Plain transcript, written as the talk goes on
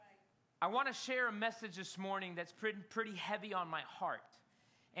I want to share a message this morning that's pretty heavy on my heart.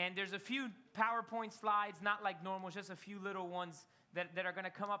 And there's a few PowerPoint slides, not like normal, just a few little ones that are going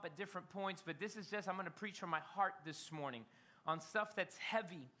to come up at different points. But this is just, I'm going to preach from my heart this morning on stuff that's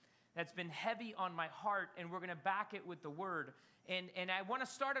heavy, that's been heavy on my heart, and we're going to back it with the Word. And I want to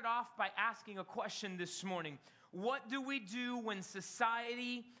start it off by asking a question this morning. What do we do when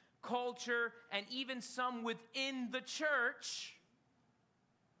society, culture, and even some within the church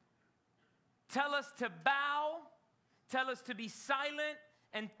tell us to bow, tell us to be silent,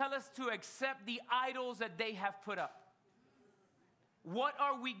 and tell us to accept the idols that they have put up? What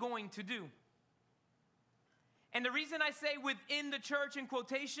are we going to do? And the reason I say within the church in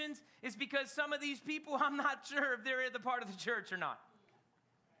quotations is because some of these people, I'm not sure if they're the part of the church or not.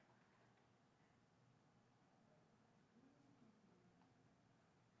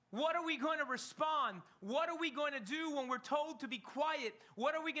 What are we going to respond? What are we going to do when we're told to be quiet?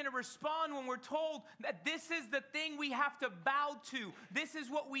 What are we going to respond when we're told that this is the thing we have to bow to? This is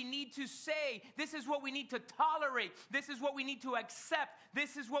what we need to say. This is what we need to tolerate. This is what we need to accept.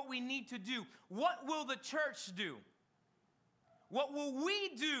 This is what we need to do. What will the church do? What will we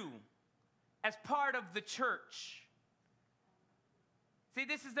do as part of the church? See,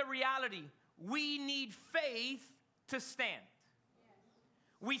 this is the reality. We need faith to stand.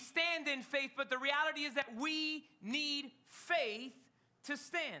 We stand in faith, but the reality is that we need faith to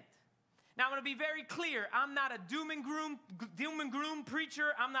stand. Now, I'm going to be very clear. I'm not a doom and gloom preacher.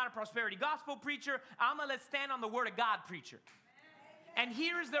 I'm not a prosperity gospel preacher. I'm a let's stand on the Word of God preacher. And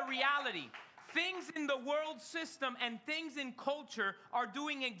here's the reality. Things in the world system and things in culture are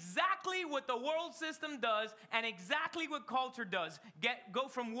doing exactly what the world system does and exactly what culture does. Go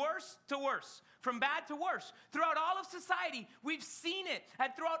from worse to worse, from bad to worse. Throughout all of society, we've seen it.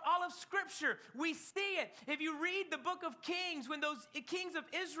 And throughout all of Scripture, we see it. If you read the book of Kings, when those kings of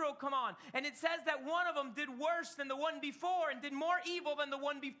Israel come on, and it says that one of them did worse than the one before and did more evil than the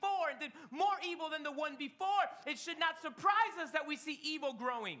one before and did more evil than the one before, it should not surprise us that we see evil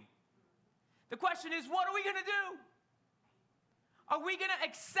growing. The question is, what are we going to do? Are we going to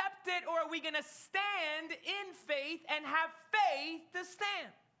accept it, or are we going to stand in faith and have faith to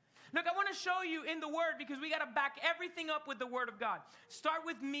stand? Look, I want to show you in the Word because we got to back everything up with the Word of God. Start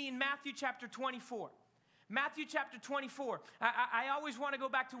with me in Matthew chapter 24. Matthew chapter 24. I always want to go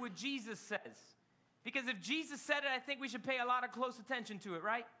back to what Jesus says. Because if Jesus said it, I think we should pay a lot of close attention to it,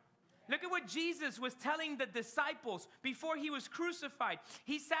 right? Look at what Jesus was telling the disciples before he was crucified.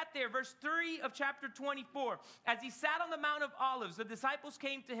 He sat there, verse 3 of chapter 24. As he sat on the Mount of Olives, the disciples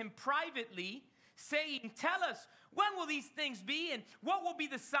came to him privately, saying, "Tell us, when will these things be, and what will be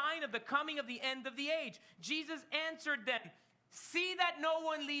the sign of the coming of the end of the age?" Jesus answered them, "See that no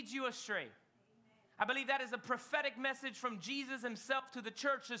one leads you astray." I believe that is a prophetic message from Jesus himself to the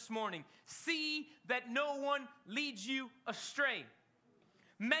church this morning. See that no one leads you astray.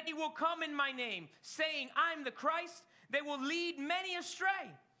 Many will come in my name, saying, "I'm the Christ." They will lead many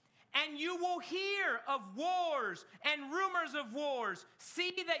astray. And you will hear of wars and rumors of wars.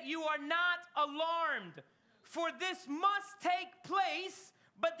 See that you are not alarmed, for this must take place,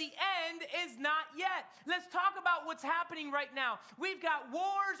 but the end is not yet. Let's talk about what's happening right now. We've got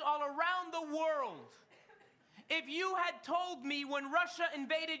wars all around the world. If you had told me when Russia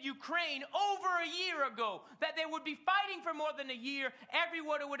invaded Ukraine over a year ago that they would be fighting for more than a year,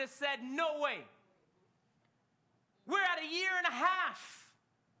 everyone would have said, no way. We're at a year and a half.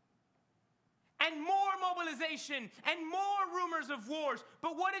 And more mobilization and more rumors of wars.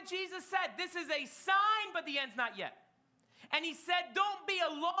 But what did Jesus say? This is a sign, but the end's not yet. And he said, don't be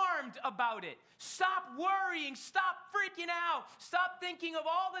alarmed about it. Stop worrying. Stop freaking out. Stop thinking of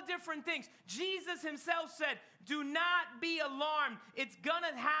all the different things. Jesus himself said, do not be alarmed. It's going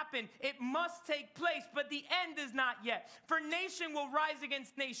to happen. It must take place, but the end is not yet. For nation will rise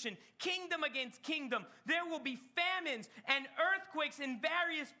against nation, kingdom against kingdom. There will be famines and earthquakes in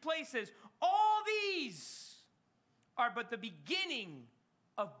various places. All these are but the beginning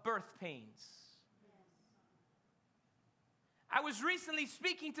of birth pains. I was recently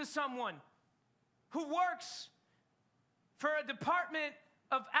speaking to someone who works for a department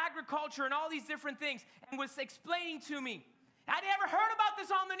of agriculture and all these different things and was explaining to me. I'd never heard about this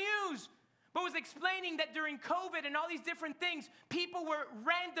on the news, but was explaining that during COVID and all these different things, people were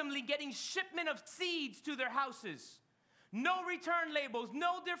randomly getting shipment of seeds to their houses. No return labels,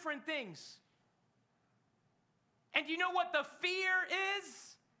 no different things. And you know what the fear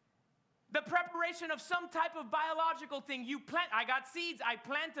is? The preparation of some type of biological thing. You plant, I got seeds, I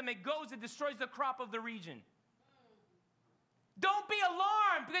plant them, it goes, it destroys the crop of the region. Don't be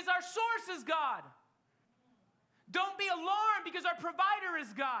alarmed because our source is God. Don't be alarmed because our provider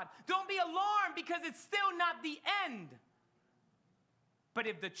is God. Don't be alarmed because it's still not the end. But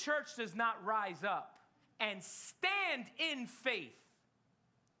if the church does not rise up and stand in faith,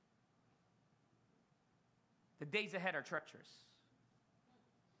 the days ahead are treacherous.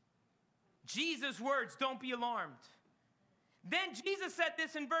 Jesus' words, don't be alarmed. Then Jesus said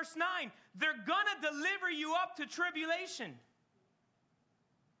this in verse 9, they're gonna deliver you up to tribulation,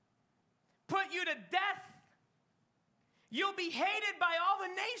 put you to death. You'll be hated by all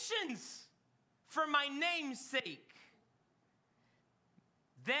the nations for my name's sake.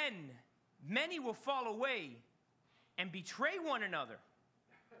 Then many will fall away and betray one another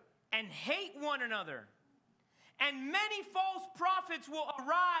and hate one another. And many false prophets will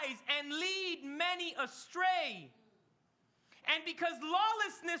arise and lead many astray. And because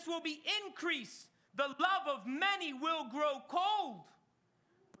lawlessness will be increased, the love of many will grow cold.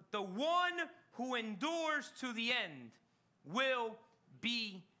 But the one who endures to the end will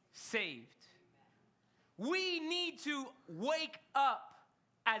be saved. We need to wake up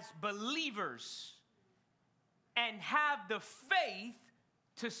as believers and have the faith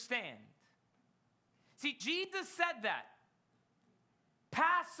to stand. See, Jesus said that.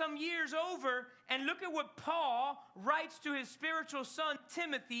 Pass some years over, and look at what Paul writes to his spiritual son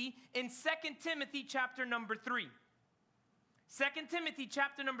Timothy in 2 Timothy chapter number 3. 2 Timothy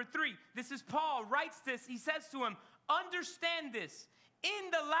chapter number 3. This is Paul writes this. He says to him, understand this.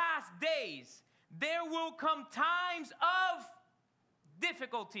 In the last days, there will come times of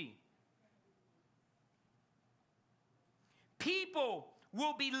difficulty. People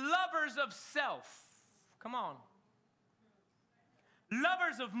will be lovers of self. Come on.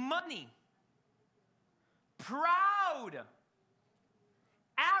 Lovers of money. Proud.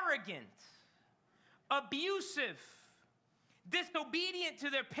 Arrogant. Abusive. Disobedient to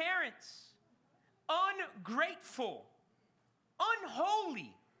their parents. Ungrateful.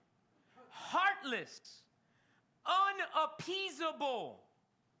 Unholy. Heartless. Unappeasable.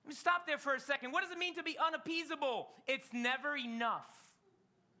 Let me stop there for a second. What does it mean to be unappeasable? It's never enough.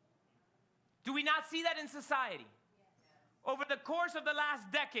 Do we not see that in society? Over the course of the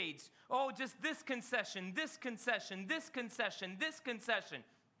last decades, oh, just this concession, this concession, this concession, this concession.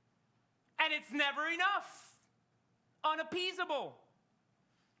 And it's never enough. Unappeasable.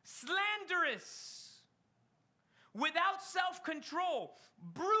 Slanderous. Without self-control.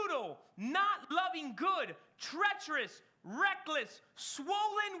 Brutal. Not loving good. Treacherous. Reckless.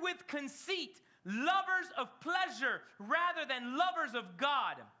 Swollen with conceit. Lovers of pleasure rather than lovers of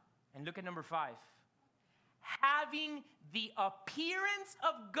God. And look at number 5. Having the appearance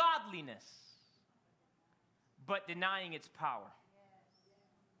of godliness, but denying its power.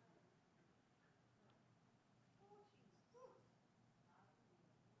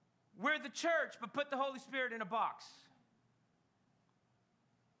 We're the church, but put the Holy Spirit in a box.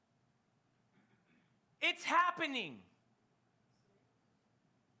 It's happening.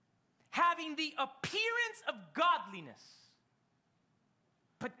 Having the appearance of godliness,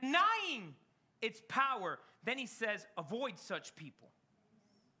 but denying its power. Then he says, avoid such people.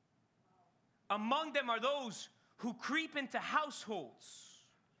 Among them are those who creep into households,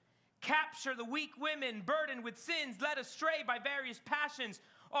 capture the weak women, burdened with sins, led astray by various passions,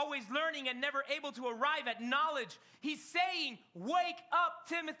 always learning and never able to arrive at knowledge. He's saying, wake up,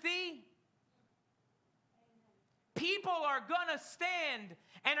 Timothy. People are going to stand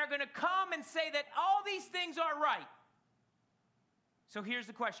and are going to come and say that all these things are right. So here's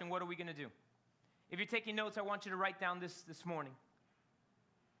the question, what are we going to do? If you're taking notes, I want you to write down this morning.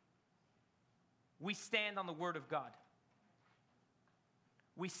 We stand on the Word of God.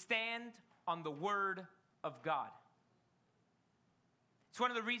 We stand on the Word of God. It's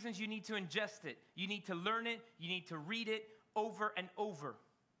one of the reasons you need to ingest it. You need to learn it. You need to read it over and over.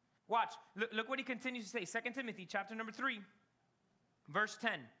 Watch. Look what he continues to say. 2 Timothy chapter number 3, verse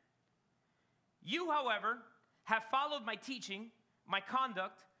 10. You, however, have followed my teaching, my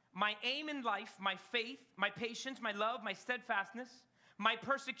conduct, my aim in life, my faith, my patience, my love, my steadfastness, my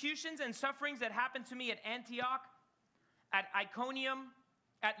persecutions and sufferings that happened to me at Antioch, at Iconium,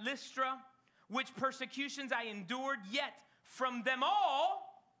 at Lystra, which persecutions I endured, yet from them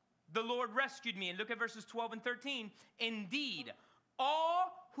all the Lord rescued me. And look at verses 12 and 13. Indeed,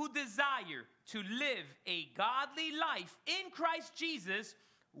 all who desire to live a godly life in Christ Jesus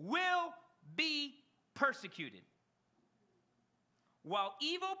will be persecuted, while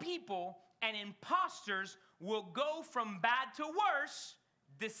evil people and impostors will go from bad to worse,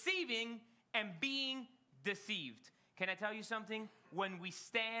 deceiving and being deceived. Can I tell you something? When we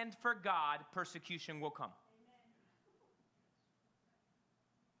stand for God, persecution will come. Amen.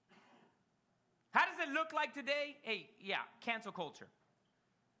 How does it look like today? Hey, yeah, cancel culture.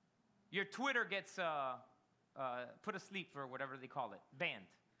 Your Twitter gets put asleep or whatever they call it, banned.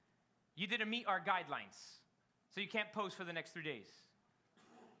 You didn't meet our guidelines, so you can't post for the next 3 days.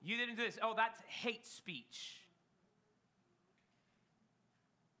 You didn't do this. Oh, that's hate speech.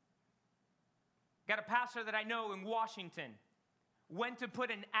 Got a pastor that I know in Washington went to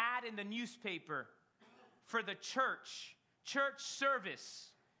put an ad in the newspaper for the church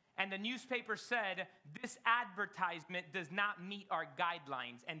service. And the newspaper said, this advertisement does not meet our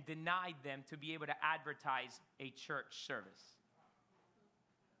guidelines, and denied them to be able to advertise a church service.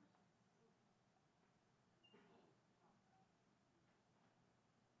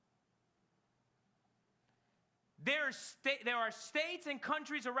 There are states and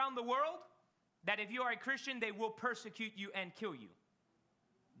countries around the world that if you are a Christian, they will persecute you and kill you.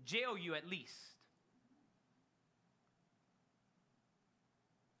 Jail you at least.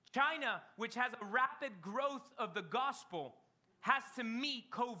 China, which has a rapid growth of the gospel, has to meet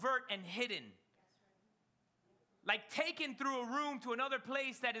covert and hidden. Like taken through a room to another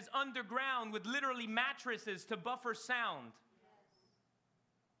place that is underground with literally mattresses to buffer sound.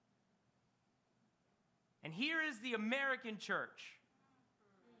 And here is the American church.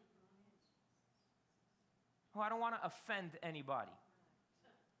 Oh, I don't want to offend anybody.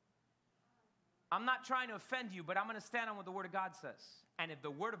 I'm not trying to offend you, but I'm going to stand on what the Word of God says. And if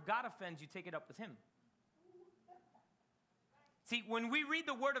the Word of God offends you, take it up with Him. See, when we read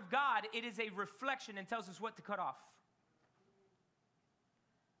the Word of God, it is a reflection and tells us what to cut off.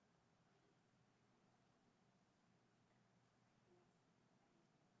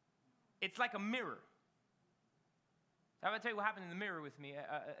 It's like a mirror. I'm going to tell you what happened in the mirror with me.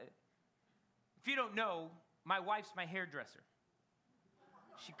 If you don't know, my wife's my hairdresser.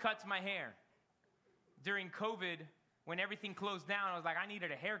 She cuts my hair. During COVID, when everything closed down, I was like, I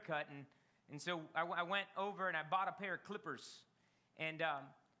needed a haircut. And so I went over and I bought a pair of clippers. And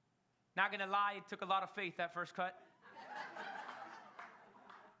not going to lie, it took a lot of faith, that first cut.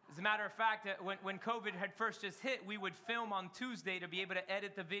 As a matter of fact, when COVID had first just hit, we would film on Tuesday to be able to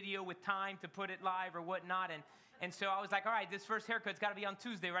edit the video with time to put it live or whatnot. And so I was like, all right, this first haircut's got to be on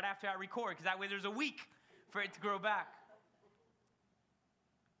Tuesday right after I record, because that way there's a week for it to grow back.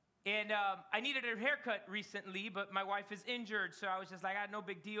 And I needed a haircut recently, but my wife is injured, so I was just like, no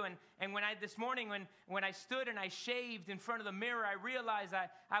big deal. And this morning, when I stood and I shaved in front of the mirror, I realized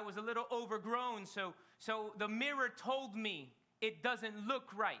I was a little overgrown. So the mirror told me it doesn't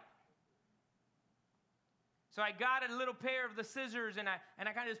look right. So I got a little pair of the scissors, and I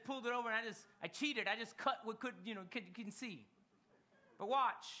kind of just pulled it over, and I cheated. I just cut what you can see. But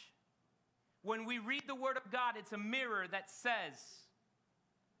watch. When we read the Word of God, it's a mirror that says,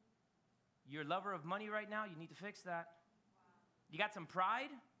 you're a lover of money right now, you need to fix that. You got some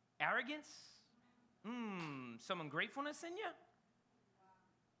pride, arrogance, some ungratefulness in you.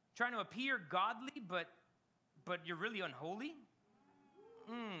 Trying to appear godly, but you're really unholy.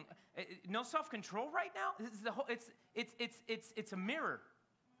 No self-control right now. It's a mirror,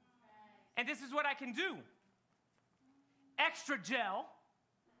 and this is what I can do: extra gel,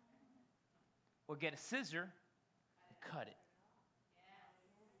 or get a scissor and cut it.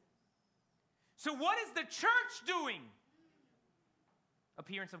 So what is the church doing?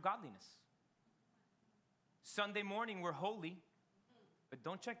 Appearance of godliness. Sunday morning we're holy, but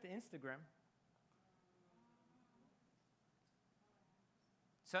don't check the Instagram.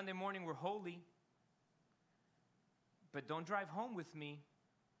 Sunday morning we're holy, but don't drive home with me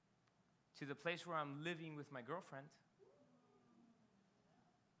to the place where I'm living with my girlfriend.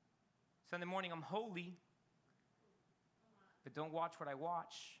 Sunday morning I'm holy, but don't watch what I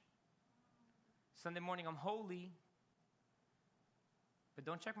watch. Sunday morning I'm holy, but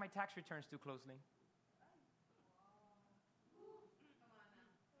don't check my tax returns too closely.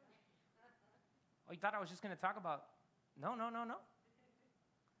 Oh, you thought I was just going to talk about? No.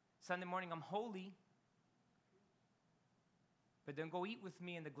 Sunday morning I'm holy, but don't go eat with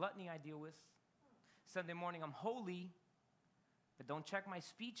me in the gluttony I deal with. Sunday morning I'm holy, but don't check my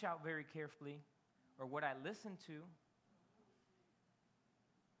speech out very carefully or what I listen to.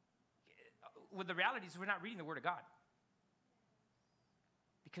 Well, the reality is we're not reading the Word of God.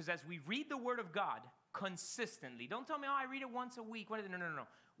 Because as we read the Word of God consistently, don't tell me, I read it once a week. No.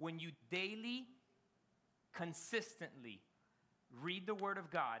 When you daily, consistently read the Word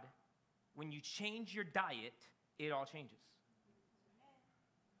of God, when you change your diet, it all changes.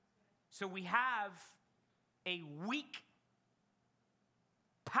 So we have a weak,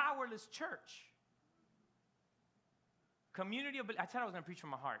 powerless church. Community of, I said I was going to preach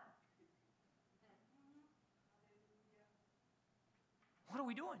from my heart. What are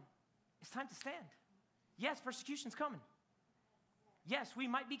we doing? It's time to stand. Yes, persecution's coming. Yes, we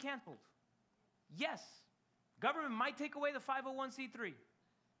might be canceled. Yes, government might take away the 501c3. Do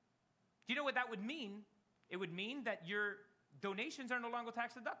you know what that would mean? It would mean that your donations are no longer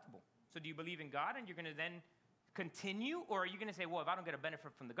tax deductible. So do you believe in God and you're going to then continue? Or are you going to say, well, if I don't get a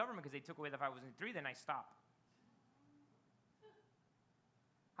benefit from the government because they took away the 501c3, then I stop?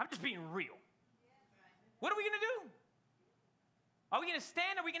 I'm just being real. What are we going to do? Are we going to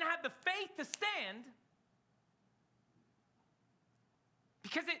stand? Are we going to have the faith to stand?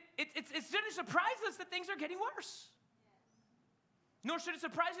 Because it shouldn't surprise us that things are getting worse. Nor should it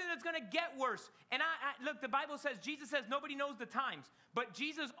surprise you that it's going to get worse. And look, the Bible says, Jesus says nobody knows the times. But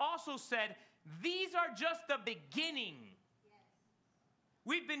Jesus also said, these are just the beginning.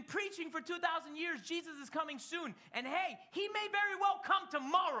 We've been preaching for 2,000 years, Jesus is coming soon. And hey, he may very well come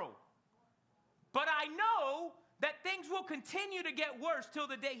tomorrow. But I know that things will continue to get worse till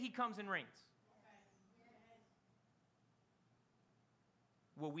the day he comes and reigns.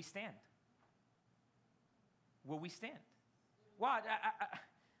 Will we stand? Will we stand? What?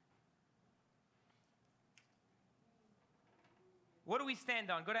 What do we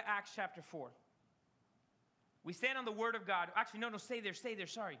stand on? Go to Acts chapter 4. We stand on the word of God. Actually, no, stay there.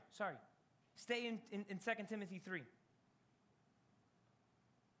 Sorry. Stay in 2 Timothy 3.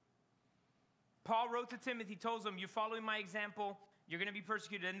 Paul wrote to Timothy, tells him, you're following my example, you're going to be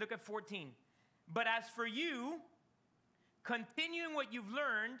persecuted. And look at 14. But as for you, continuing what you've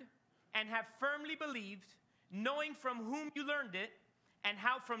learned and have firmly believed, knowing from whom you learned it, and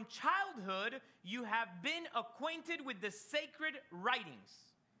how from childhood you have been acquainted with the sacred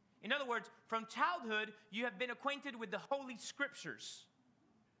writings. In other words, from childhood you have been acquainted with the Holy Scriptures.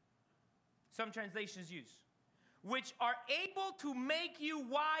 Some translations use. Which are able to make you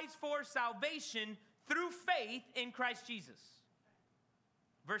wise for salvation through faith in Christ Jesus.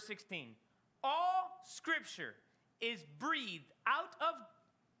 Verse 16. All Scripture is breathed out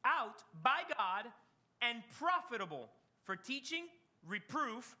by God and profitable for teaching,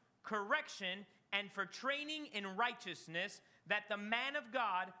 reproof, correction, and for training in righteousness, that the man of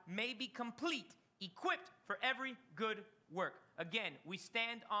God may be complete, equipped for every good work. Again, we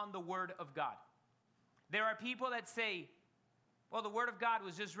stand on the word of God. There are people that say, well, the word of God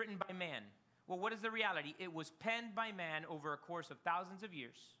was just written by man. Well, what is the reality? It was penned by man over a course of thousands of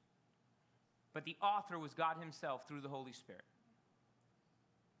years. But the author was God himself through the Holy Spirit.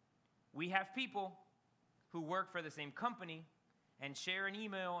 We have people who work for the same company and share an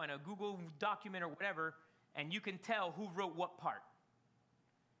email and a Google document or whatever, and you can tell who wrote what part.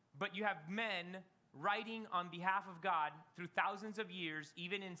 But you have men writing on behalf of God through thousands of years,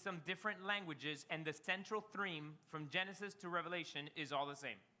 even in some different languages, and the central theme from Genesis to Revelation is all the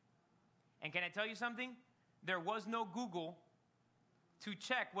same. And can I tell you something? There was no Google to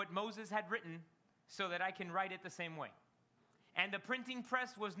check what Moses had written so that I can write it the same way. And the printing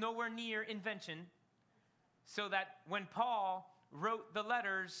press was nowhere near invention, so that when Paul wrote the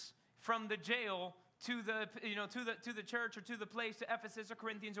letters from the jail to the church or to the place, to Ephesus or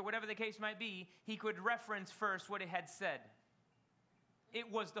Corinthians or whatever the case might be, he could reference first what it had said.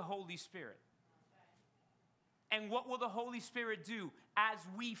 It was the Holy Spirit. And what will the Holy Spirit do? As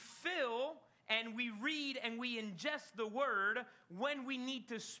we fill and we read and we ingest the word, when we need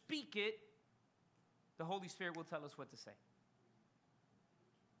to speak it, the Holy Spirit will tell us what to say.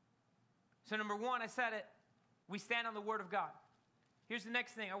 So number one, I said it, we stand on the word of God. Here's the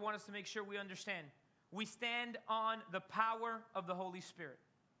next thing I want us to make sure we understand. We stand on the power of the Holy Spirit.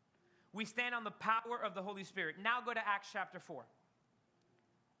 We stand on the power of the Holy Spirit. Now go to Acts chapter 4.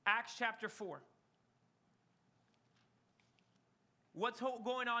 Acts chapter 4. What's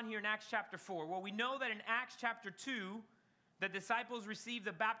going on here in Acts chapter 4? Well, we know that in Acts chapter 2, the disciples received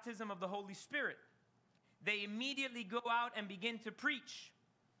the baptism of the Holy Spirit. They immediately go out and begin to preach.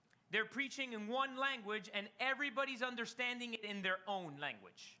 They're preaching in one language, and everybody's understanding it in their own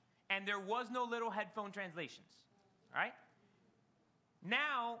language. And there was no little headphone translations. All right?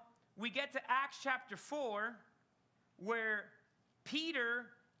 Now, we get to Acts chapter 4, where Peter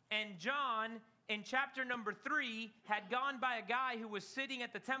and John, in chapter number 3, had gone by a guy who was sitting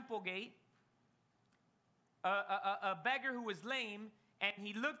at the temple gate, a beggar who was lame, and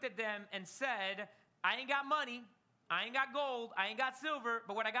he looked at them and said, I ain't got money, I ain't got gold, I ain't got silver,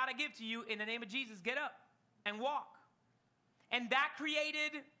 but what I got to give to you, in the name of Jesus, get up and walk. And that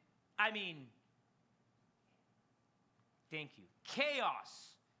created,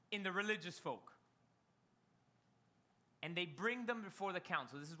 chaos in the religious folk. And they bring them before the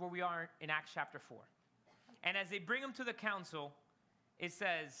council. This is where we are in Acts chapter 4. And as they bring them to the council, it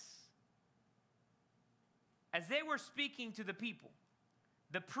says, as they were speaking to the people,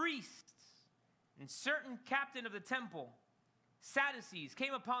 the priests and certain captain of the temple Sadducees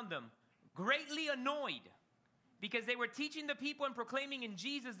came upon them, greatly annoyed, because they were teaching the people and proclaiming in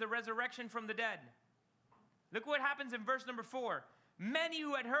Jesus the resurrection from the dead. Look what happens in verse number 4. Many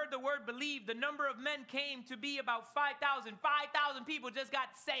who had heard the word believed. The number of men came to be about 5,000. 5,000 people just got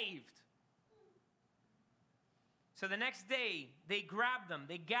saved. So the next day, they grab them,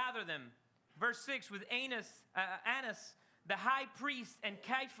 they gather them. Verse 6, with Annas, the high priest, and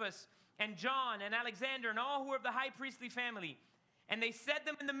Caiaphas, and John, and Alexander, and all who were of the high priestly family. And they set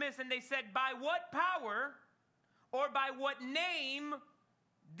them in the midst, and they said, by what power or by what name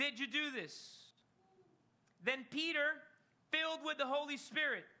did you do this? Then Peter, filled with the Holy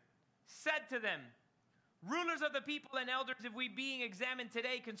Spirit, said to them, rulers of the people and elders, if we being examined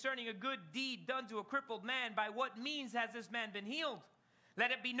today concerning a good deed done to a crippled man, by what means has this man been healed?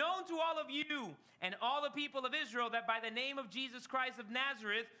 Let it be known to all of you and all the people of Israel that by the name of Jesus Christ of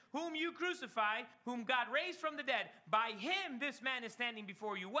Nazareth, whom you crucified, whom God raised from the dead, by him this man is standing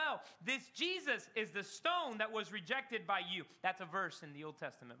before you. Well, this Jesus is the stone that was rejected by you. That's a verse in the Old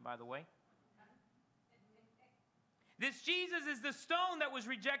Testament, by the way. This Jesus is the stone that was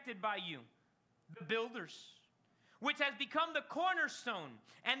rejected by you, the builders, which has become the cornerstone.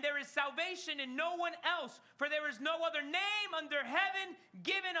 And there is salvation in no one else, for there is no other name under heaven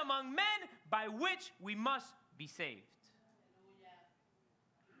given among men by which we must be saved.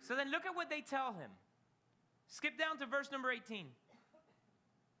 So then look at what they tell him. Skip down to verse number 18.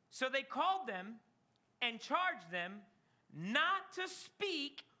 So they called them and charged them not to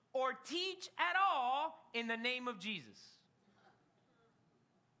speak or teach at all in the name of Jesus.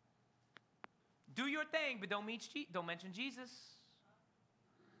 Do your thing, but don't mention Jesus.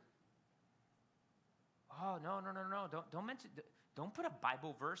 Oh, no. Don't put a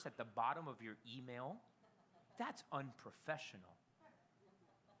Bible verse at the bottom of your email. That's unprofessional.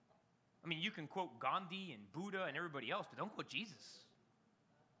 I mean, you can quote Gandhi and Buddha and everybody else, but don't quote Jesus.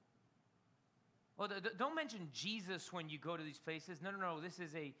 Well, don't mention Jesus when you go to these places. No. This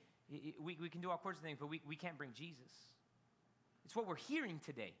is we can do all sorts of things, but we can't bring Jesus. It's what we're hearing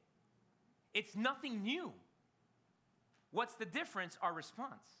today. It's nothing new. What's the difference? Our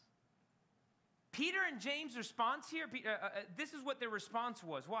response. Peter and James' response here, this is what their response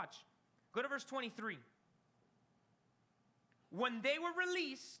was. Watch. Go to verse 23. When they were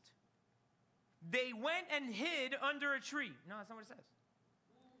released, they went and hid under a tree. No, that's not what it says.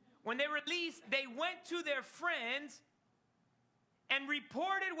 When they were released, they went to their friends and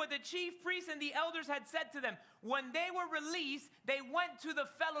reported what the chief priests and the elders had said to them. When they were released, they went to the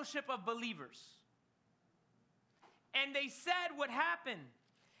fellowship of believers. And they said what happened.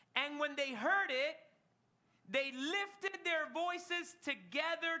 And when they heard it, they lifted their voices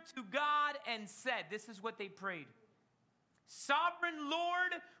together to God and said, this is what they prayed. Sovereign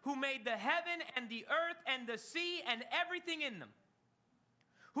Lord, who made the heaven and the earth and the sea and everything in them,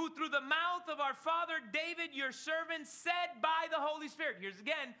 who through the mouth of our father David, your servant, said by the Holy Spirit. Here's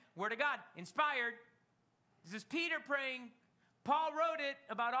again, word of God, inspired. This is Peter praying. Paul wrote it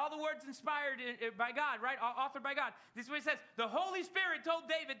about all the words inspired by God, right? Authored by God. This is what it says. The Holy Spirit told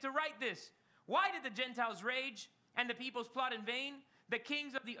David to write this. Why did the Gentiles rage and the peoples plot in vain? The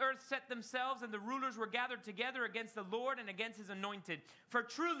kings of the earth set themselves, and the rulers were gathered together against the Lord and against his anointed. For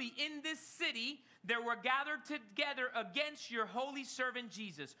truly in this city there were gathered together against your holy servant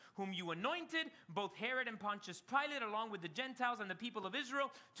Jesus, whom you anointed, both Herod and Pontius Pilate, along with the Gentiles and the people of Israel,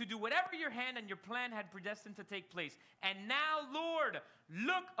 to do whatever your hand and your plan had predestined to take place. And now, Lord,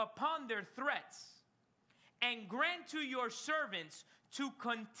 look upon their threats and grant to your servants to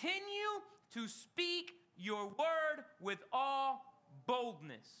continue to speak your word with all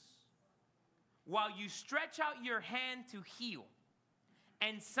boldness, while you stretch out your hand to heal,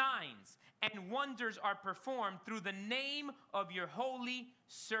 and signs and wonders are performed through the name of your holy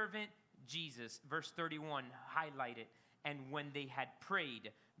servant Jesus. Verse 31, highlight it. And when they had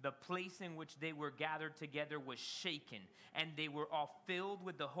prayed, the place in which they were gathered together was shaken, and they were all filled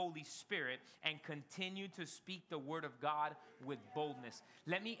with the Holy Spirit and continued to speak the word of God with boldness.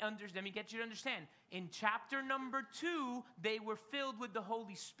 Let me get you to understand. In chapter number 2, they were filled with the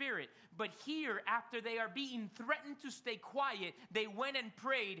Holy Spirit. But here, after they are being threatened to stay quiet, they went and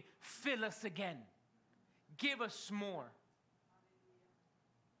prayed, fill us again. Give us more.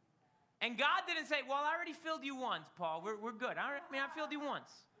 And God didn't say, well, I already filled you once, Paul. We're good. I filled you once.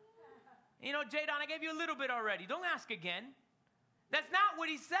 You know, Jadon, I gave you a little bit already. Don't ask again. That's not what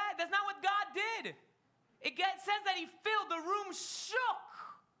he said. That's not what God did. It says that he filled, the room shook.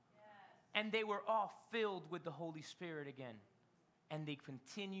 Yes. And they were all filled with the Holy Spirit again. And they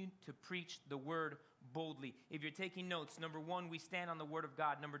continued to preach the word boldly. If you're taking notes, number 1, we stand on the word of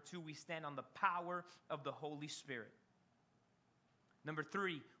God. Number 2, we stand on the power of the Holy Spirit. Number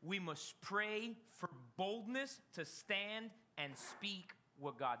 3, we must pray for boldness to stand and speak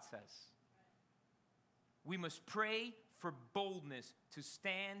what God says. We must pray for boldness to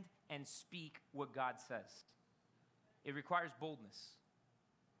stand and speak what God says. It requires boldness.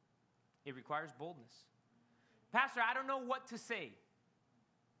 It requires boldness. Pastor, I don't know what to say.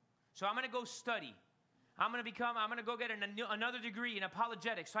 So I'm going to go study. I'm going to go get another degree in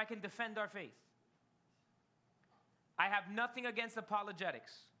apologetics so I can defend our faith. I have nothing against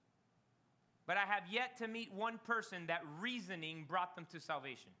apologetics. But I have yet to meet one person that reasoning brought them to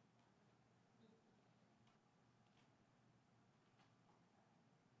salvation.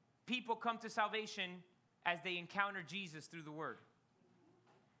 People come to salvation as they encounter Jesus through the Word.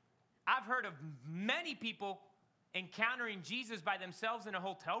 I've heard of many people encountering Jesus by themselves in a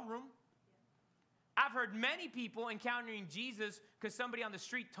hotel room. I've heard many people encountering Jesus because somebody on the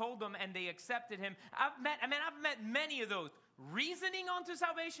street told them and they accepted him. I've met many of those. Reasoning onto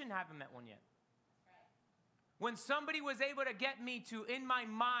salvation, haven't met one yet. When somebody was able to get me to, in my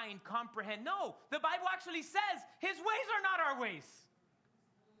mind, comprehend. No, the Bible actually says his ways are not our ways.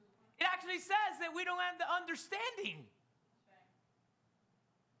 It actually says that we don't have the understanding.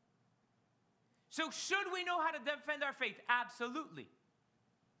 So should we know how to defend our faith? Absolutely.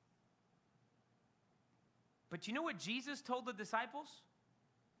 But you know what Jesus told the disciples?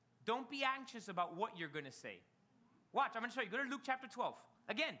 Don't be anxious about what you're going to say. Watch, I'm going to show you. Go to Luke chapter 12.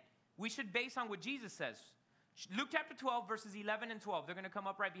 Again, we should base on what Jesus says. Luke chapter 12, verses 11 and 12. They're going to come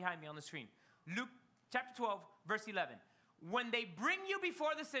up right behind me on the screen. Luke chapter 12, verse 11. When they bring you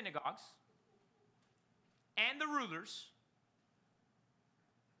before the synagogues and the rulers,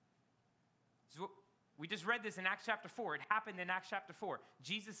 we just read this in Acts chapter 4. It happened in Acts chapter 4.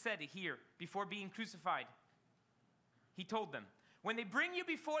 Jesus said it here before being crucified. He told them, when they bring you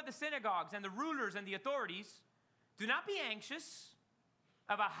before the synagogues and the rulers and the authorities, do not be anxious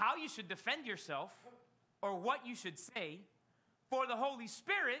about how you should defend yourself or what you should say, for the Holy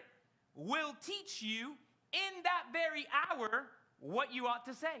Spirit will teach you in that very hour what you ought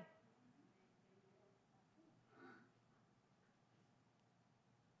to say.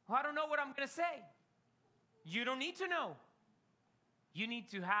 Well, I don't know what I'm going to say. You don't need to know. You need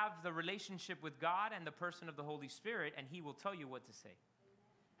to have the relationship with God and the person of the Holy Spirit, and he will tell you what to say.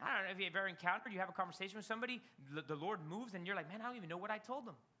 I don't know if you've ever encountered, you have a conversation with somebody, the Lord moves, and you're like, man, I don't even know what I told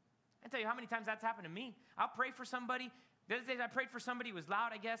them. I tell you how many times that's happened to me. I'll pray for somebody. The other day I prayed for somebody, it was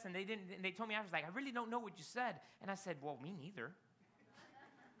loud, I guess, and they told me, I was like, I really don't know what you said. And I said, well, me neither.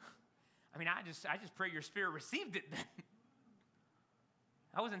 I mean, I just pray your spirit received it then.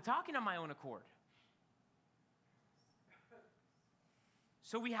 I wasn't talking on my own accord.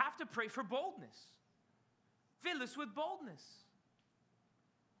 So we have to pray for boldness. Fill us with boldness.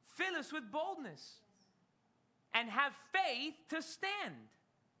 Fill us with boldness. And have faith to stand.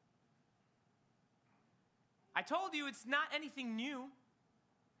 I told you it's not anything new.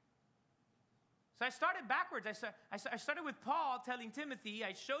 So I started backwards. I started with Paul telling Timothy.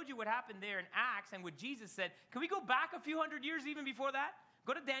 I showed you what happened there in Acts and what Jesus said. Can we go back a few hundred years even before that?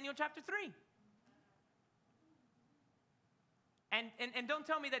 Go to Daniel chapter 3. And don't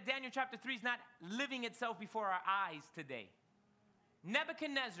tell me that Daniel chapter 3 is not living itself before our eyes today.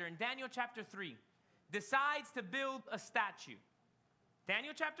 Nebuchadnezzar in Daniel chapter 3 decides to build a statue.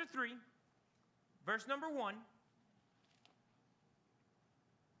 Daniel chapter 3, verse number 1.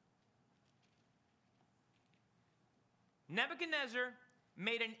 Nebuchadnezzar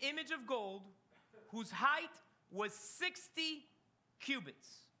made an image of gold whose height was 60 cubits.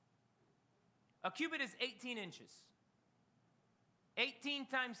 A cubit is 18 inches. 18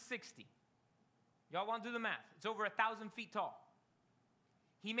 times 60. Y'all want to do the math? It's over 1,000 feet tall.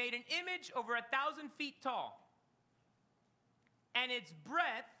 He made an image over 1,000 feet tall. And its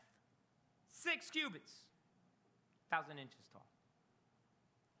breadth, 6 cubits. 1,000 inches tall.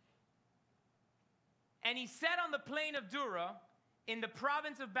 And he sat on the plain of Dura in the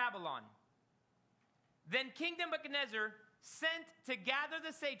province of Babylon. Then King Nebuchadnezzar sent to gather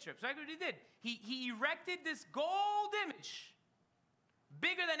the satraps. Right what he did? He erected this gold image,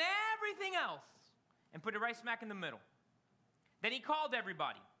 bigger than everything else, and put it right smack in the middle. Then he called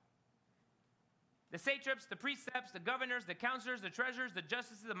everybody. The satraps, the precepts, the governors, the counselors, the treasurers, the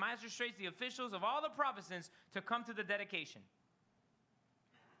justices, the magistrates, the officials of all the provinces to come to the dedication.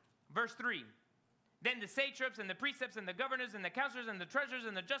 Verse 3. Then the satraps and the precepts and the governors and the counselors and the treasurers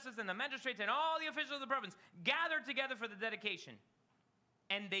and the justices and the magistrates and all the officials of the province gathered together for the dedication.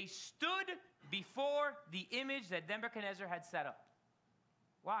 And they stood before the image that Nebuchadnezzar had set up.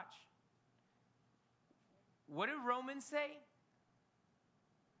 Watch. What did Romans say?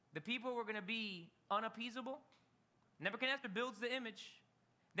 The people were going to be unappeasable? Nebuchadnezzar builds the image.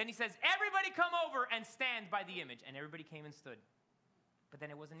 Then he says, everybody come over and stand by the image. And everybody came and stood. But then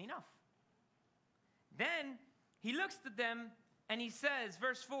it wasn't enough. Then he looks at them and he says,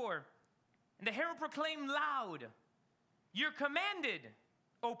 verse 4, and the herald proclaimed loud, you're commanded,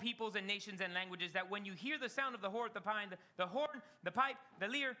 O peoples and nations and languages, that when you hear the sound of the horn, the pipe, the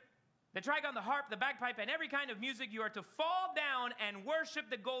lyre, the trigon, the harp, the bagpipe, and every kind of music, you are to fall down and worship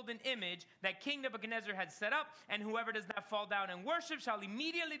the golden image that King Nebuchadnezzar had set up, and whoever does not fall down and worship shall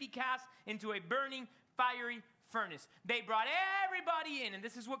immediately be cast into a burning, fiery furnace. They brought everybody in, and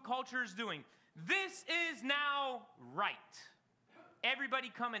this is what culture is doing. This is now right.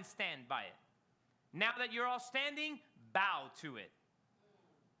 Everybody come and stand by it. Now that you're all standing, bow to it.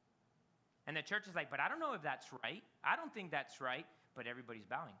 And the church is like, but I don't know if that's right. I don't think that's right. But everybody's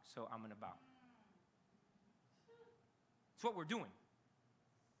bowing, so I'm going to bow. It's what we're doing.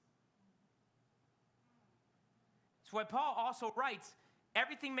 It's why Paul also writes,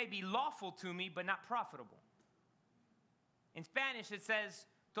 everything may be lawful to me, but not profitable. In Spanish, it says,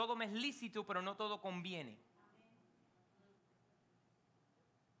 todo me es lícito, pero no todo conviene.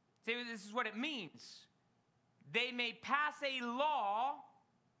 See, this is what it means. They may pass a law.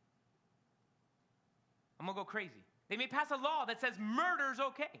 I'm going to go crazy. They may pass a law that says murder's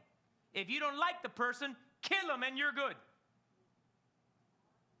okay. If you don't like the person, kill them and you're good.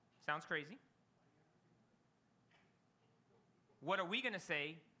 Sounds crazy. What are we going to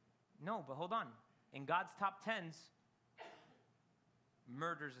say? No, but hold on. In God's top 10s,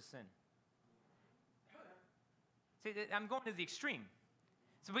 murder's a sin. See, I'm going to the extreme.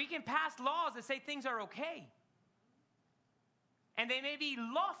 So we can pass laws that say things are okay. And they may be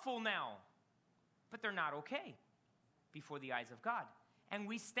lawful now, but they're not okay before the eyes of God. And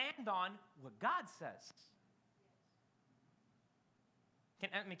we stand on what God says.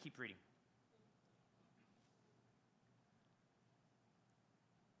 Let me keep reading.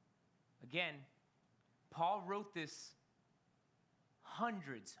 Again, Paul wrote this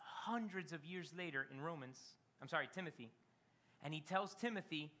hundreds of years later in Timothy. And he tells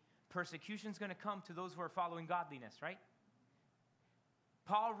Timothy, persecution's going to come to those who are following godliness, right?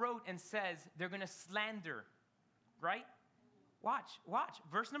 Paul wrote and says they're going to slander, right? Watch.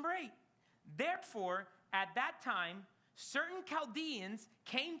 Verse number 8. Therefore, at that time, certain Chaldeans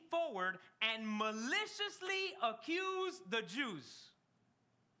came forward and maliciously accused the Jews.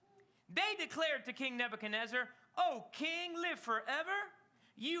 They declared to King Nebuchadnezzar, O king, live forever.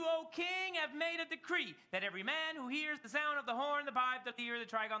 You, O king, have made a decree that every man who hears the sound of the horn, the pipe, the lyre, the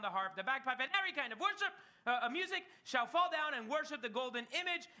trigon, the harp, the bagpipe, and every kind of music shall fall down and worship the golden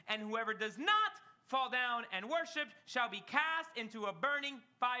image, and whoever does not fall down and worship shall be cast into a burning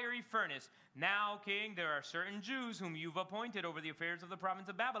fiery furnace. Now, king, there are certain Jews whom you've appointed over the affairs of the province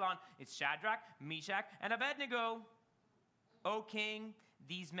of Babylon. It's Shadrach, Meshach, and Abednego. O king,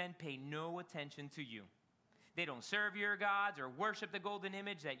 these men pay no attention to you. They don't serve your gods or worship the golden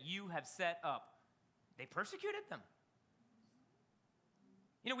image that you have set up. They persecuted them.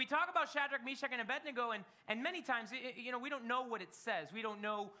 You know, we talk about Shadrach, Meshach, and Abednego, and many times, we don't know what it says. We don't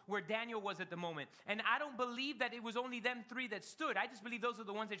know where Daniel was at the moment. And I don't believe that it was only them three that stood. I just believe those are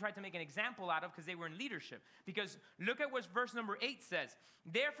the ones they tried to make an example out of because they were in leadership. Because look at what verse number 8 says.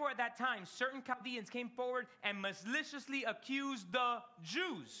 Therefore, at that time, certain Chaldeans came forward and maliciously accused the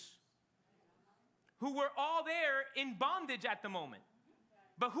Jews, who were all there in bondage at the moment.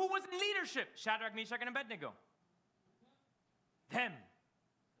 But who was in leadership? Shadrach, Meshach, and Abednego. Them.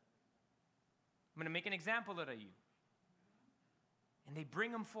 I'm going to make an example out of you. And they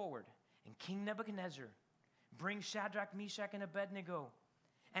bring them forward. And King Nebuchadnezzar brings Shadrach, Meshach, and Abednego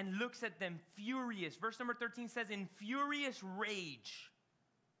and looks at them furious. Verse number 13 says, in furious rage.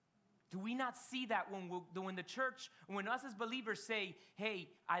 Do we not see that when the church, when us as believers say, hey,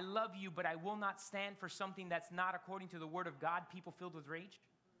 I love you, but I will not stand for something that's not according to the word of God, people filled with rage?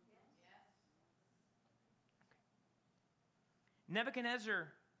 Yes. Okay. Nebuchadnezzar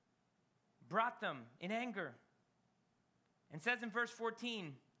brought them in anger. And says in verse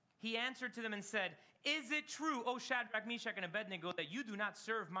 14, he answered to them and said, is it true, O Shadrach, Meshach, and Abednego, that you do not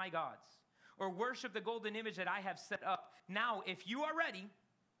serve my gods or worship the golden image that I have set up? Now, if you are ready,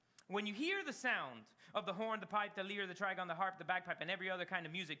 when you hear the sound of the horn, the pipe, the lyre, the trigon, the harp, the bagpipe, and every other kind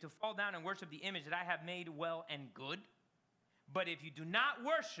of music, to fall down and worship the image that I have made well and good. But if you do not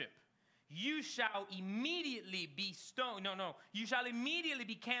worship, you shall immediately be stoned. No. You shall immediately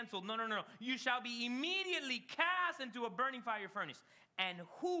be canceled. No. You shall be immediately cast into a burning fire furnace. And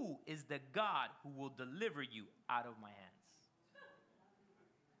who is the God who will deliver you out of my hands?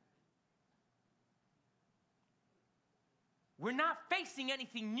 We're not facing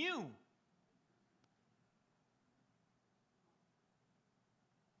anything new.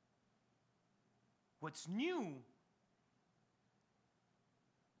 What's new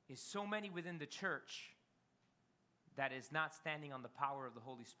is so many within the church that is not standing on the power of the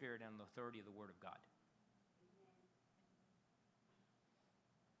Holy Spirit and the authority of the Word of God.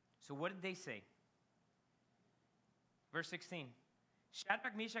 So what did they say? Verse 16.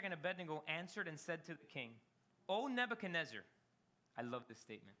 Shadrach, Meshach, and Abednego answered and said to the king, O Nebuchadnezzar, I love this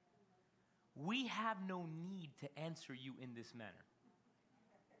statement, we have no need to answer you in this manner.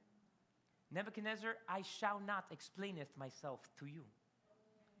 Nebuchadnezzar, I shall not explaineth myself to you.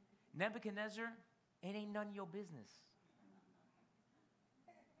 Nebuchadnezzar, it ain't none of your business.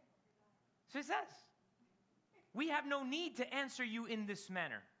 So he says, we have no need to answer you in this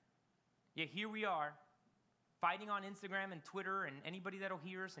manner. Yet here we are, fighting on Instagram and Twitter and anybody that'll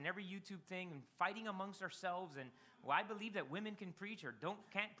hear us and every YouTube thing and fighting amongst ourselves. And well, I believe that women can preach or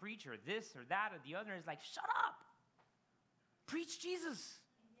can't preach or this or that or the other. And it's like, shut up. Preach Jesus.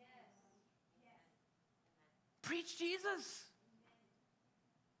 Yes. Yes. Preach Jesus.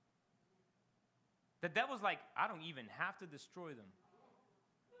 The devil's like, I don't even have to destroy them.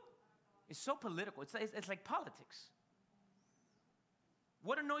 It's so political. It's like politics.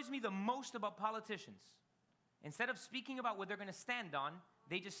 What annoys me the most about politicians? Instead of speaking about what they're going to stand on,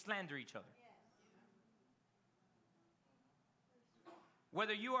 they just slander each other.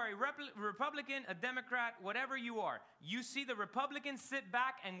 Whether you are a Republican, a Democrat, whatever you are, you see the Republicans sit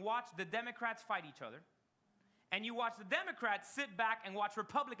back and watch the Democrats fight each other. And you watch the Democrats sit back and watch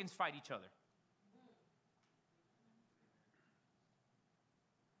Republicans fight each other.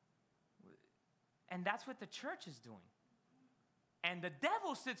 And that's what the church is doing. And the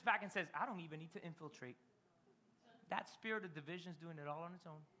devil sits back and says, I don't even need to infiltrate. That spirit of division is doing it all on its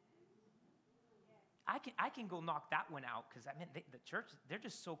own. I can go knock that one out because, the church, they're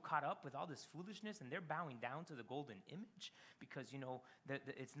just so caught up with all this foolishness and they're bowing down to the golden image because,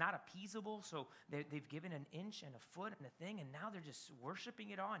 it's not appeasable. So they've given an inch and a foot and a thing, and now they're just worshiping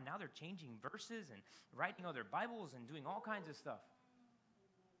it all. And now they're changing verses and writing other Bibles and doing all kinds of stuff.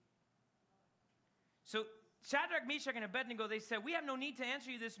 So Shadrach, Meshach, and Abednego, they said, we have no need to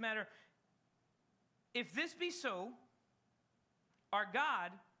answer you this matter. If this be so, our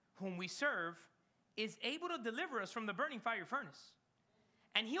God, whom we serve, is able to deliver us from the burning fiery furnace.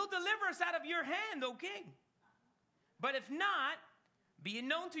 And he'll deliver us out of your hand, O king. But if not, be it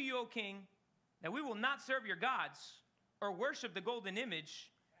known to you, O king, that we will not serve your gods or worship the golden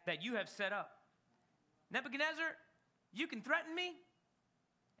image that you have set up. Nebuchadnezzar, you can threaten me,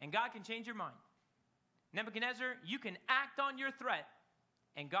 and God can change your mind. Nebuchadnezzar, you can act on your threat,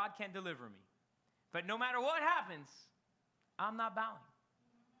 and God can deliver me. But no matter what happens, I'm not bowing.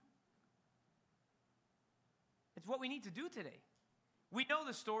 It's what we need to do today. We know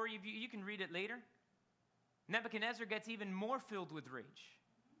the story. You can read it later. Nebuchadnezzar gets even more filled with rage.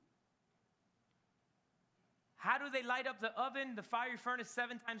 How do they light up the oven, the fiery furnace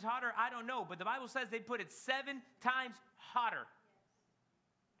 7 times hotter? I don't know. But the Bible says they put it 7 times hotter.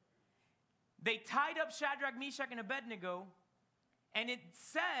 They tied up Shadrach, Meshach, and Abednego, and it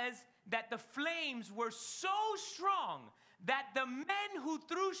says that the flames were so strong that the men who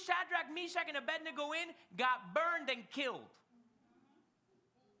threw Shadrach, Meshach, and Abednego in got burned and killed.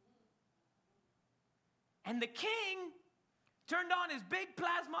 And the king turned on his big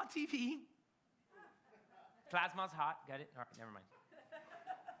plasma TV. Plasma's hot. Got it? All right, never mind.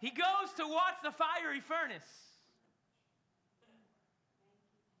 He goes to watch the fiery furnace.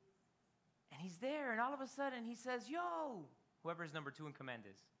 And he's there, and all of a sudden he says, yo, whoever his number 2 in command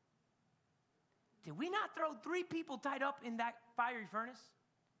is, did we not throw 3 people tied up in that fiery furnace?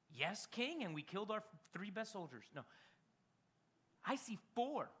 Yes, king, and we killed our 3 best soldiers. No. I see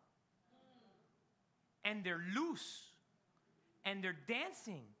 4. And they're loose. And they're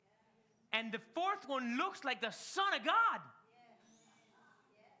dancing. And the 4th one looks like the Son of God.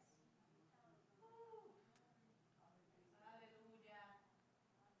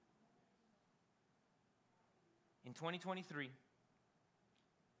 In 2023,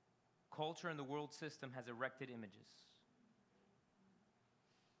 culture and the world system has erected images.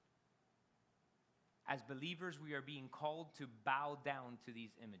 As believers, we are being called to bow down to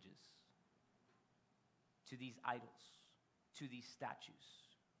these images, to these idols, to these statues.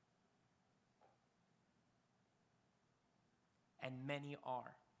 And many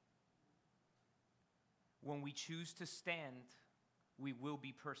are. When we choose to stand, we will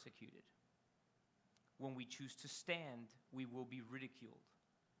be persecuted. When we choose to stand, we will be ridiculed.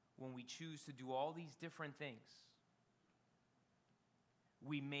 When we choose to do all these different things,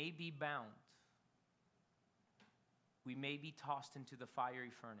 we may be bound. We may be tossed into the fiery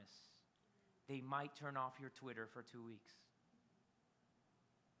furnace. They might turn off your Twitter for 2 weeks.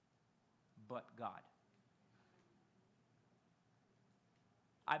 but God.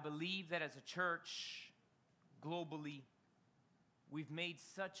 I believe that as a church, globally, we've made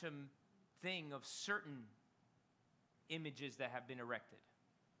such a thing of certain images that have been erected.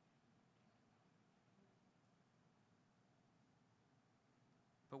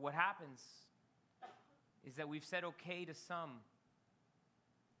 But what happens is that we've said okay to some,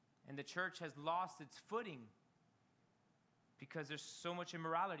 and the church has lost its footing because there's so much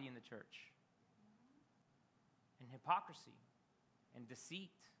immorality in the church, and hypocrisy, and deceit,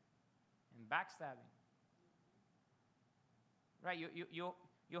 and backstabbing. Right?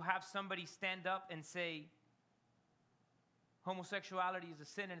 You'll have somebody stand up and say, homosexuality is a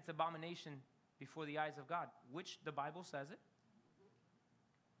sin and it's an abomination before the eyes of God, which the Bible says it,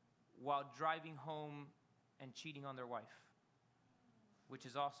 while driving home and cheating on their wife, which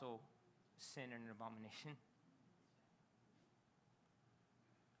is also sin and an abomination,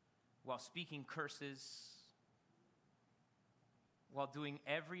 while speaking curses, while doing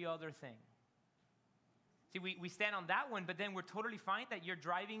every other thing. See, we stand on that one, but then we're totally fine that you're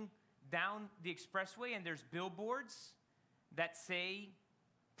driving down the expressway and there's billboards that say,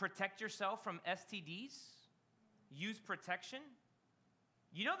 protect yourself from STDs, use protection.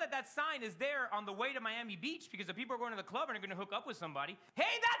 You know that sign is there on the way to Miami Beach because the people are going to the club and are going to hook up with somebody. Hey,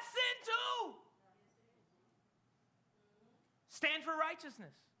 that's sin too! Stand for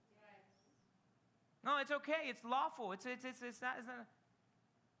righteousness. No, it's okay. It's lawful. It's not.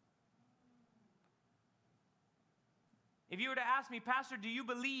 If you were to ask me, Pastor, do you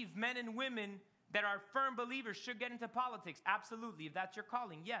believe men and women that are firm believers should get into politics? Absolutely. If that's your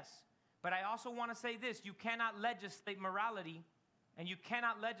calling, yes. But I also want to say this. You cannot legislate morality and you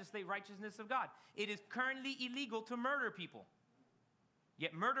cannot legislate righteousness of God. It is currently illegal to murder people.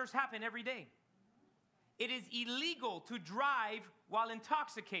 Yet murders happen every day. It is illegal to drive while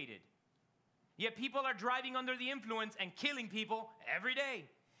intoxicated. Yet people are driving under the influence and killing people every day.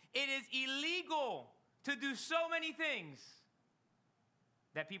 It is illegal to do so many things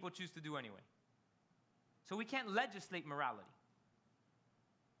that people choose to do anyway. So we can't legislate morality.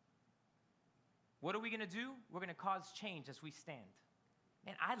 What are we going to do? We're going to cause change as we stand.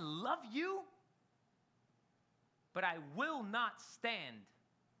 And I love you, but I will not stand,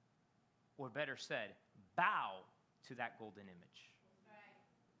 or better said, bow to that golden image.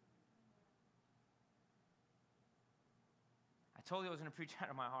 I told you I was going to preach out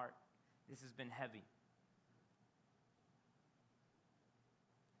of my heart. This has been heavy.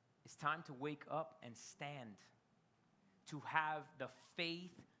 It's time to wake up and stand, to have the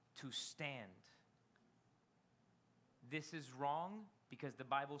faith to stand. This is wrong because the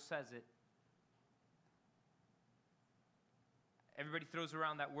Bible says it. Everybody throws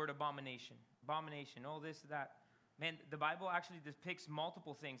around that word abomination. Abomination, oh, this, that. Man, the Bible actually depicts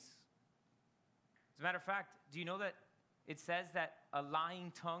multiple things. As a matter of fact, do you know that it says that a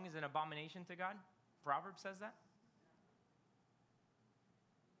lying tongue is an abomination to God? Proverbs says that.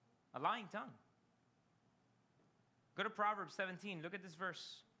 A lying tongue. Go to Proverbs 17. Look at this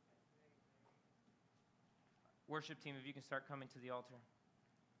verse. Worship team, if you can start coming to the altar.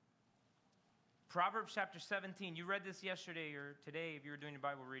 Proverbs chapter 17. You read this yesterday or today if you were doing your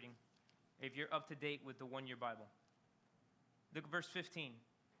Bible reading. If you're up to date with the one-year Bible. Look at verse 15.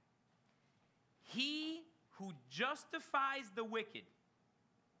 He who justifies the wicked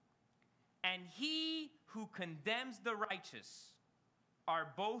and he who condemns the righteous are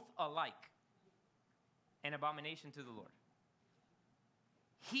both alike an abomination to the Lord.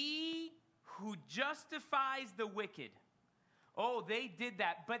 He who justifies the wicked. Oh, they did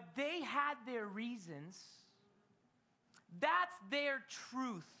that, but they had their reasons. That's their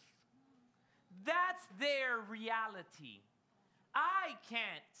truth. That's their reality. I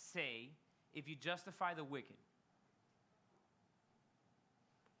can't say if you justify the wicked.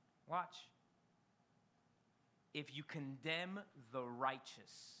 Watch. If you condemn the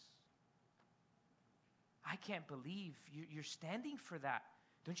righteous. I can't believe you're standing for that.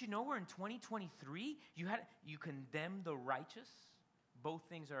 Don't you know we're in 2023? You condemn the righteous? Both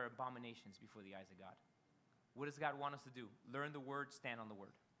things are abominations before the eyes of God. What does God want us to do? Learn the word, stand on the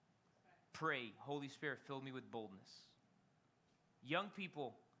word. Pray, Holy Spirit, fill me with boldness. Young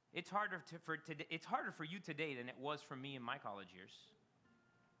people, it's harder for you today than it was for me in my college years.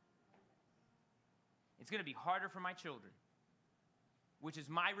 It's going to be harder for my children, which is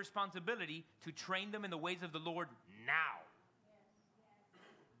my responsibility to train them in the ways of the Lord now.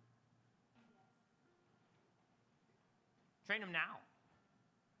 Train them now.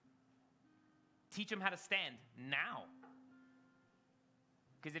 Teach them how to stand now.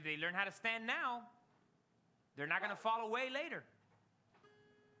 Because if they learn how to stand now, they're not going to fall away later.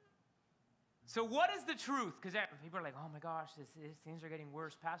 So what is the truth? Because people are like, oh my gosh, things are getting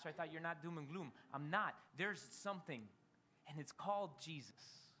worse. Pastor, I thought you're not doom and gloom. I'm not. There's something, and it's called Jesus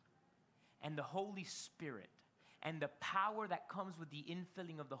and the Holy Spirit and the power that comes with the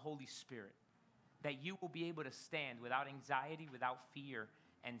infilling of the Holy Spirit, that you will be able to stand without anxiety, without fear,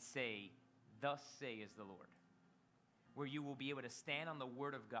 and say, thus says the Lord. Where you will be able to stand on the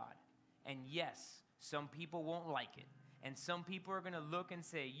Word of God. And yes, some people won't like it. And some people are going to look and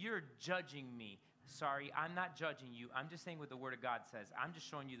say, you're judging me. Sorry, I'm not judging you. I'm just saying what the Word of God says. I'm just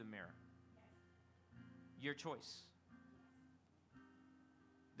showing you the mirror. Your choice.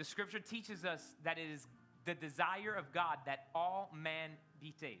 The Scripture teaches us that it is the desire of God that all men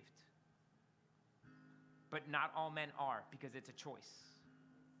be saved. But not all men are, because it's a choice.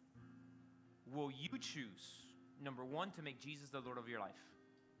 Will you choose, number one, to make Jesus the Lord of your life?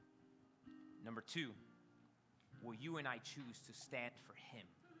 Number two, will you and I choose to stand for Him?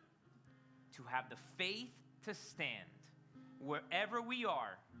 To have the faith to stand wherever we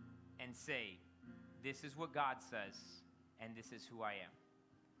are and say, this is what God says, and this is who I am.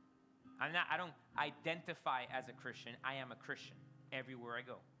 I don't identify as a Christian. I am a Christian everywhere I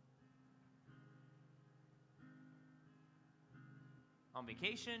go. On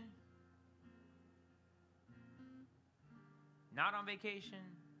vacation, not on vacation,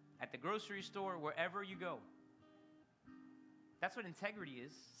 at the grocery store, wherever you go. That's what integrity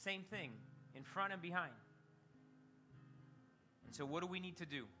is. Same thing, in front and behind. And so what do we need to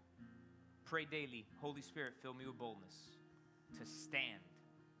do? Pray daily, Holy Spirit, fill me with boldness to stand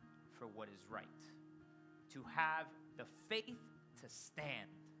for what is right. To have the faith to stand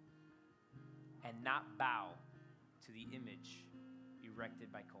and not bow to the image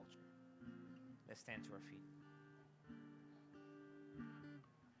erected by culture. Let's stand to our feet.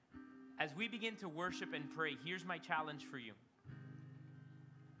 As we begin to worship and pray, here's my challenge for you.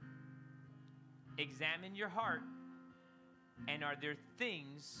 Examine your heart, and are there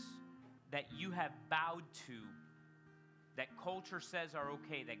things that you have bowed to that culture says are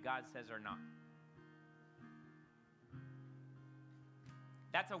okay, that God says are not?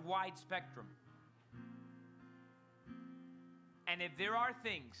 That's a wide spectrum. And if there are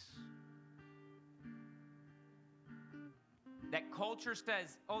things that culture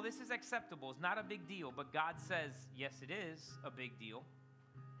says, oh, this is acceptable, it's not a big deal, but God says, yes, it is a big deal,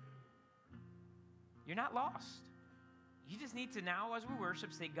 you're not lost. You just need to now, as we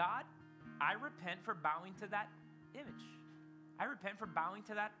worship, say, God, I repent for bowing to that image. I repent for bowing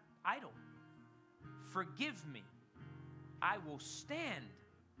to that idol. Forgive me. I will stand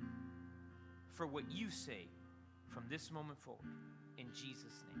for what you say from this moment forward. In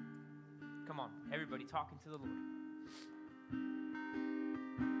Jesus' name. Come on, everybody talking to the Lord.